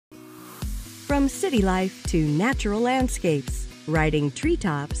From city life to natural landscapes, riding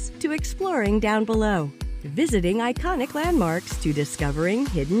treetops to exploring down below, visiting iconic landmarks to discovering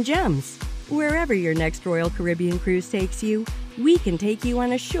hidden gems. Wherever your next Royal Caribbean cruise takes you, we can take you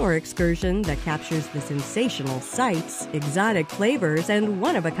on a shore excursion that captures the sensational sights, exotic flavors, and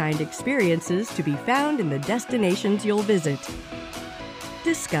one-of-a-kind experiences to be found in the destinations you'll visit.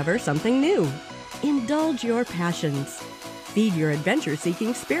 Discover something new. Indulge your passions. Feed your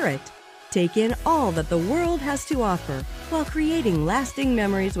adventure-seeking spirit. Take in all that the world has to offer while creating lasting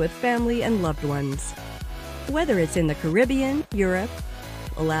memories with family and loved ones. Whether it's in the Caribbean, Europe,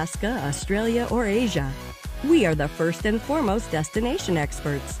 Alaska, Australia, or Asia, we are the first and foremost destination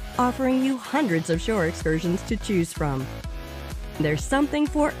experts, offering you hundreds of shore excursions to choose from. There's something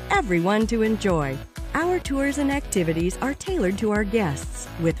for everyone to enjoy. Our tours and activities are tailored to our guests,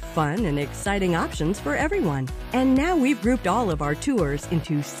 with fun and exciting options for everyone. And now we've grouped all of our tours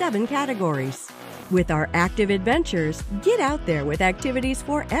into 7 categories. With our active adventures, get out there with activities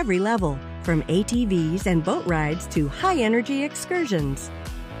for every level, from ATVs and boat rides to high-energy excursions.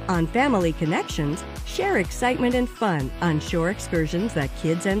 On Family Connections, share excitement and fun on shore excursions that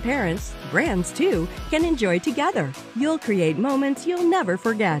kids and parents, brands too, can enjoy together. You'll create moments you'll never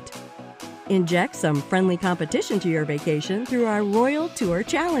forget. Inject some friendly competition to your vacation through our Royal Tour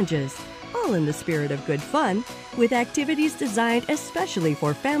Challenges, all in the spirit of good fun, with activities designed especially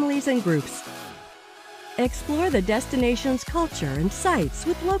for families and groups. Explore the destination's culture and sites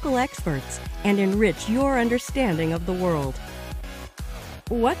with local experts and enrich your understanding of the world.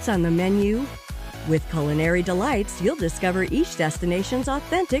 What's on the menu? With culinary delights, you'll discover each destination's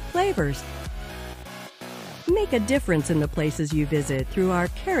authentic flavors. Make a difference in the places you visit through our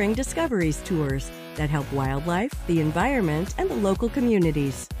Caring Discoveries tours that help wildlife, the environment, and the local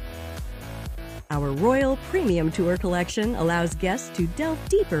communities. Our Royal Premium Tour collection allows guests to delve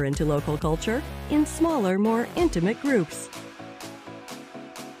deeper into local culture in smaller, more intimate groups.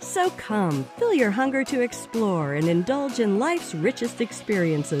 So come, fill your hunger to explore and indulge in life's richest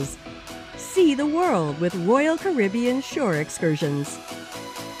experiences. See the world with Royal Caribbean Shore Excursions.